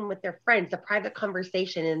phone with their friends, a private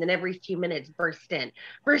conversation, and then every few minutes burst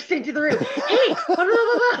into the room. Hey, blah, blah,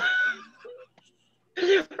 blah, blah.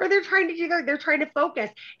 Or they're trying to focus,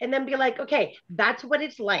 and then be like, okay, that's what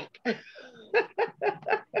it's like.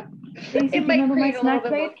 It might create a little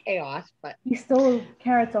bit more chaos, but he stole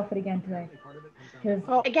carrots off it again today.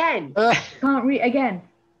 Again, can't read again.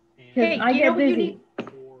 Hey, I get busy.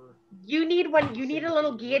 You need a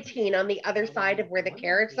little guillotine on the other side of where the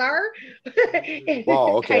carrots are.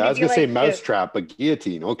 Wow, okay. I was gonna say mousetrap, but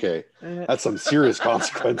guillotine. Okay, that's some serious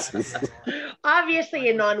consequences. Obviously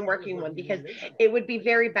a non-working one, because it would be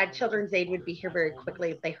very bad. Children's Aid would be here very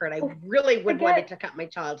quickly if they heard I really would want to cut my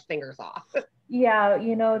child's fingers off. Yeah,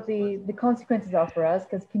 the consequences are for us,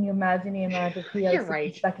 because can you imagine the amount of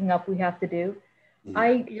PLC stacking up we have to do?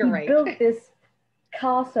 We built this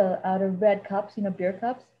castle out of red cups, beer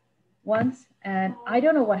cups once, and I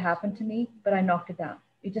don't know what happened to me, but I knocked it down.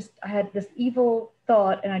 I had this evil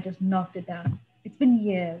thought and I just knocked it down. It's been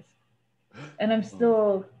years and I'm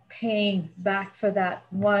still paying back for that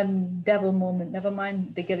one devil moment, never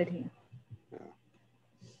mind the guillotine.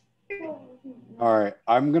 All right,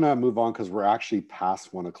 I'm gonna move on because we're actually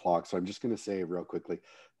past 1 o'clock. So I'm just gonna say real quickly,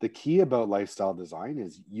 the key about lifestyle design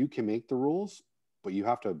is you can make the rules, but you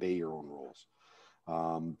have to obey your own rules.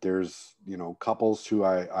 There's, couples who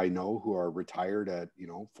I know who are retired at,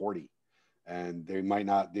 40, and they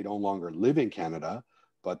no longer live in Canada,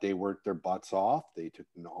 but they worked their butts off. They took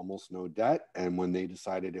almost no debt. And when they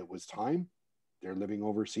decided it was time, they're living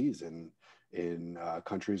overseas in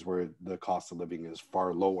countries where the cost of living is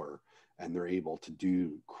far lower, and they're able to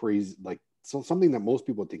do crazy, like, so something that most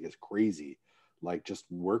people think is crazy, like just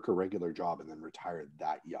work a regular job and then retire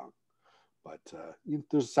that young. But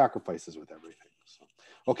there's sacrifices with everything. So,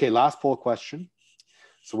 okay, last poll question.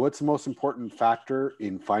 So what's the most important factor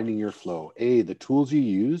in finding your flow? A, the tools you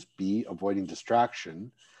use. B, avoiding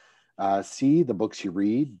distraction. C, the books you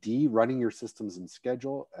read. D, running your systems and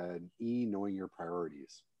schedule. And E, knowing your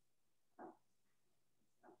priorities.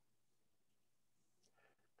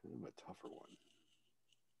 Kind of a tougher one.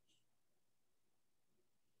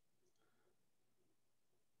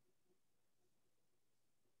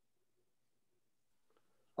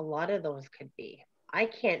 A lot of those could be. I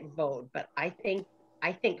can't vote, but I think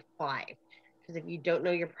 5, because if you don't know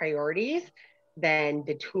your priorities, then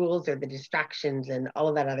the tools or the distractions and all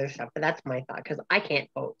of that other stuff. But that's my thought, because I can't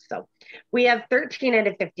vote. So we have 13 out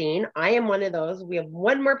of 15. I am one of those. We have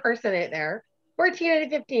one more person out there. 14 out of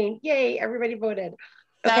 15. Yay, everybody voted.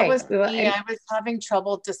 That Okay, was me. I was having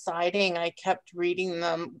trouble deciding. I kept reading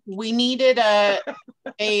them. We needed a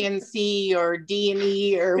A and C or D and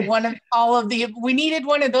E or one of all of the, we needed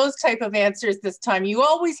one of those type of answers this time. You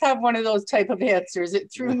always have one of those type of answers.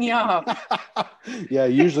 It threw me off. Yeah,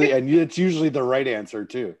 usually, and it's usually the right answer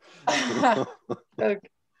too. Okay.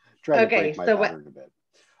 Try to break my pattern a bit.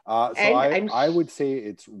 So I would say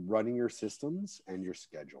it's running your systems and your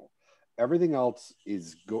schedule. Everything else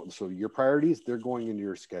is so your priorities, they're going into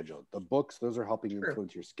your schedule. The books, those are helping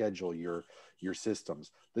influence your schedule, your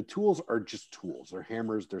systems. The tools are just tools. They're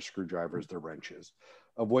hammers, they're screwdrivers, they're wrenches.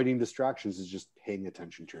 Avoiding distractions is just paying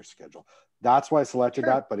attention to your schedule. That's why I selected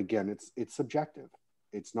that. But again, it's subjective.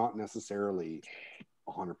 It's not necessarily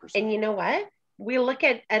 100%. And you know what? We look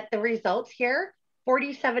at the results here,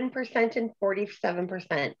 47% and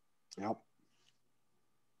 47%. Yep.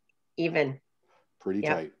 Even. Pretty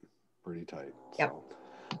tight. Pretty tight. Yep. So,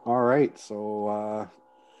 all right. So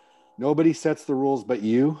nobody sets the rules but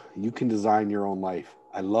you. You can design your own life.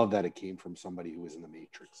 I love that it came from somebody who was in the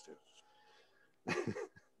Matrix too.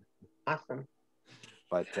 Awesome.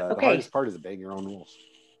 But the hardest part is bang your own rules.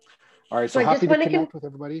 All right. So I happy to connect with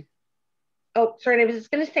everybody. Oh, sorry. I was just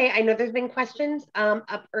going to say, I know there's been questions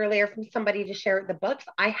up earlier from somebody to share the books.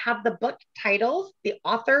 I have the book titles, the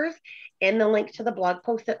authors, and the link to the blog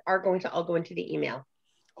posts that are going to all go into the email.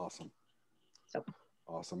 Awesome. So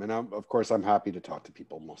awesome. And of course, I'm happy to talk to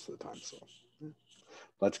people most of the time. So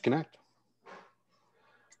let's connect.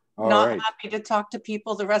 Not happy to talk to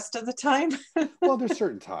people the rest of the time. Well, there's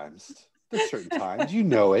certain times. You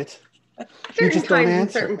know it. Certain you just times don't and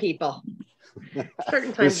answer. certain people.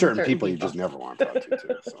 Certain times there's certain people you just never want to talk to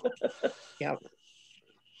too. So. Yep.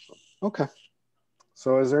 Okay.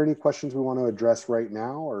 So is there any questions we want to address right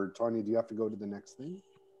now? Or Tanya, do you have to go to the next thing?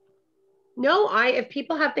 No, if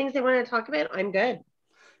people have things they want to talk about, I'm good.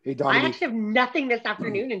 Hey, Dominique. I actually have nothing this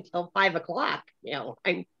afternoon until 5 o'clock. You know,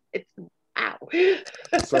 ow.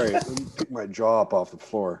 Sorry, let me pick my jaw up off the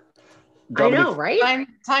floor. Dominique, I know, right?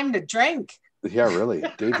 Time to drink. Yeah, really.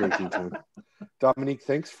 Day drinking time. Dominique,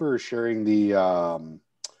 thanks for sharing the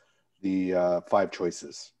 5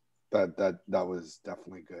 choices. That was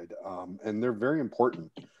definitely good. And they're very important.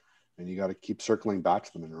 And you got to keep circling back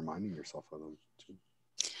to them and reminding yourself of them too.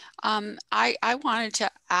 I wanted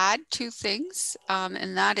to add 2 things,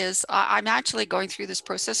 and that is I'm actually going through this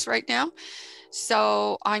process right now.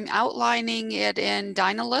 So I'm outlining it in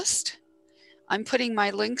Dynalist. I'm putting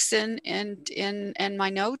my links in and my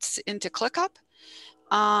notes into ClickUp.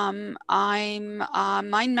 I'm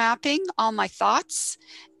mind mapping all my thoughts,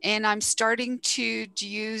 and I'm starting to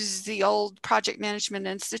use the old Project Management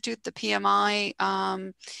Institute, the PMI,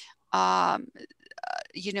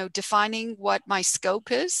 defining what my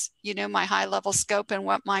scope is, my high level scope and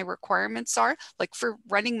what my requirements are, like for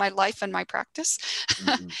running my life and my practice,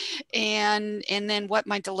 mm-hmm. and then what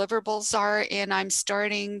my deliverables are. And I'm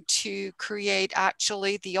starting to create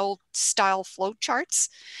actually the old style flow charts.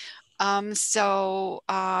 So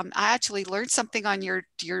I actually learned something on your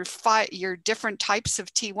different types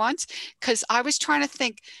of T1s, because I was trying to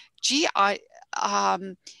think, gee,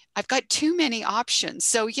 I've got too many options.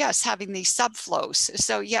 So yes, having these subflows.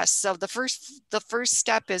 So yes, so the first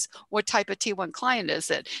step is, what type of T1 client is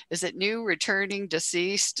it? Is it new, returning,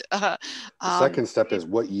 deceased? The second step is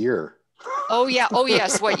what year? Oh yeah. Oh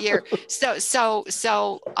yes. What year? So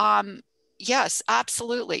yes,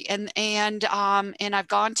 absolutely. And I've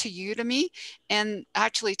gone to Udemy, and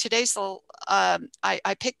actually today's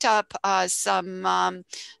I picked up some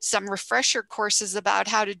refresher courses about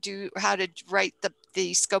how to write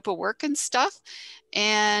the scope of work and stuff.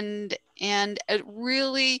 And it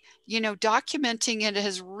really, documenting it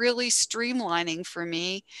is really streamlining for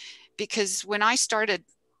me, because when I started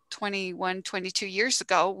 21, 22 years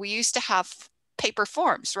ago, we used to have paper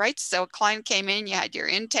forms, right? So a client came in, you had your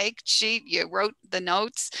intake sheet, you wrote the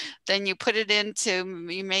notes, then you put it into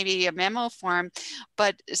maybe a memo form.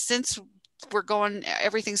 But since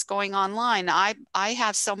everything's going online, I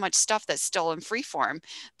have so much stuff that's still in free form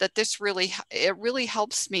that it really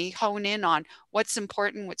helps me hone in on what's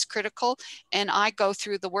important, what's critical. And I go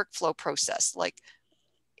through the workflow process. Like,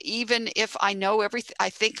 even if I know everything, I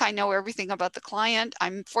think I know everything about the client,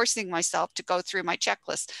 I'm forcing myself to go through my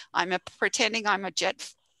checklist. I'm pretending I'm a jet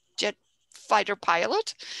fighter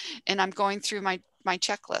pilot, and I'm going through my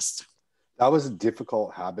checklist. That was a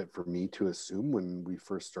difficult habit for me to assume when we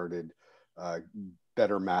first started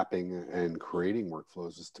better mapping and creating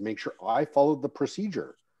workflows, is to make sure I followed the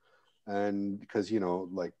procedure. And because,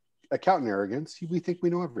 like accountant arrogance, we think we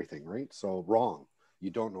know everything, right? So wrong. You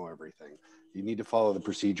don't know everything. You need to follow the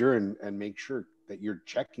procedure and make sure that you're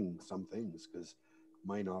checking some things, because it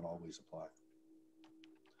might not always apply.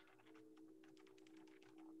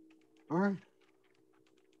 All right.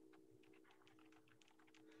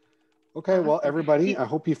 Okay, well, everybody, I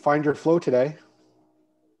hope you find your flow today.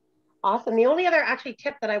 Awesome. The only other actually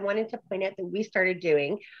tip that I wanted to point out that we started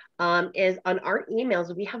doing is on our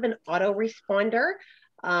emails, we have an autoresponder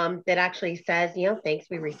that actually says, thanks,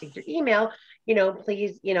 we received your email.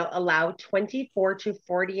 Please, allow 24 to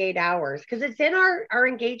 48 hours, because it's in our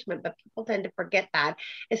engagement, but people tend to forget that,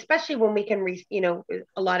 especially when we can,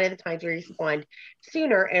 a lot of the times we respond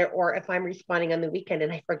sooner, or if I'm responding on the weekend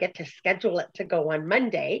and I forget to schedule it to go on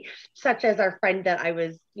Monday, such as our friend that I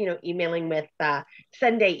was, emailing with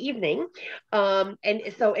Sunday evening. And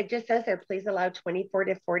so it just says there, please allow 24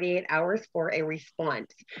 to 48 hours for a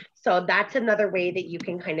response. So that's another way that you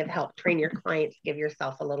can kind of help train your clients, give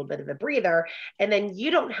yourself a little bit of a breather. And then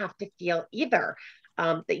you don't have to feel either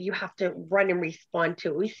that you have to run and respond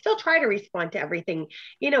to. We still try to respond to everything,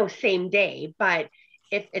 same day, but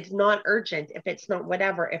if it's not urgent, if it's not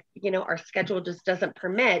whatever, if, our schedule just doesn't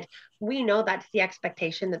permit, we know that's the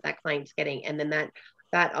expectation that client's getting. And then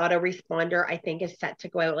that autoresponder, I think, is set to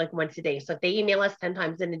go out like once a day. So if they email us 10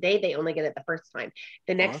 times in a day, they only get it the first time.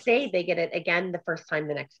 The next day, they get it again the first time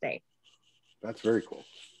the next day. That's very cool.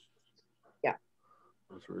 Yeah.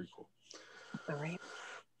 That's very cool. All right.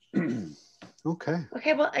 Okay.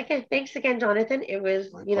 Okay. Well, again, thanks again, Jonathan. It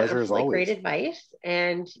was, absolutely great advice.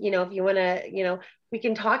 And, if you want to, we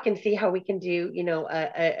can talk and see how we can do,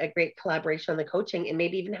 a great collaboration on the coaching, and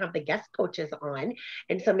maybe even have the guest coaches on.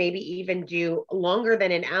 And so maybe even do longer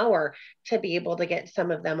than an hour to be able to get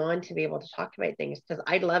some of them on to be able to talk about things. Because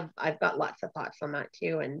I've got lots of thoughts on that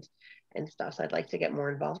too, and stuff. So I'd like to get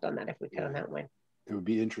more involved on that if we could on that one. It would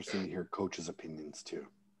be interesting to hear coaches' opinions too.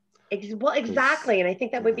 Well, exactly. And I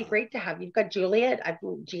think that would be great to have. You've got Juliet, I've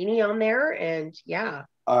Jeannie on there, and yeah.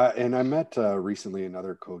 And I met recently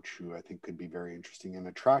another coach who I think could be very interesting and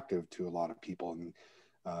attractive to a lot of people.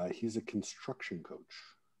 And he's a construction coach,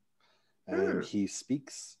 and he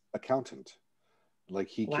speaks accountant. Like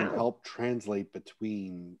he can help translate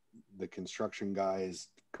between the construction guys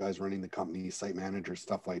running the company, site managers,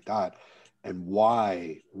 stuff like that, and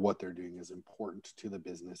why what they're doing is important to the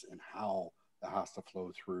business and how that has to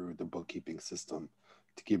flow through the bookkeeping system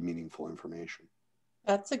to give meaningful information.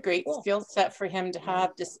 That's a great skill set for him to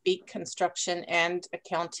have, to speak construction and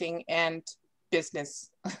accounting and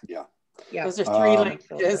business. Yeah. Those are three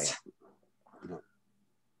languages.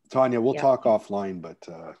 Tanya, we'll talk offline, but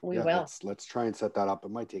we will. Let's try and set that up.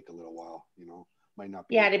 It might take a little while, might not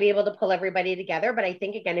be. Yeah, to be able to pull everybody together. But I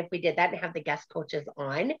think, again, if we did that and have the guest coaches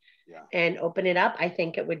on and open it up, I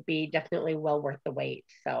think it would be definitely well worth the wait.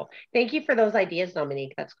 So thank you for those ideas,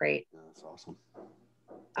 Dominique. That's great. Yeah, that's awesome.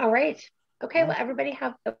 All right. Okay. Well, everybody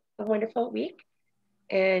have a wonderful week.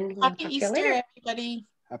 And we'll Happy Easter, everybody.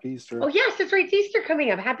 Happy Easter. Oh, yes, it's right. It's Easter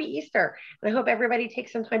coming up. Happy Easter. And I hope everybody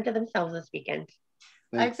takes some time to themselves this weekend.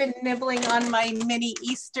 Thanks. I've been nibbling on my mini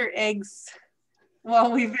Easter eggs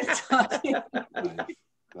while we've been talking. Nice.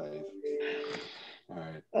 All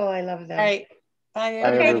right. Oh, I love that. All right. Bye,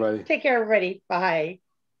 everybody. Take care, everybody. Bye.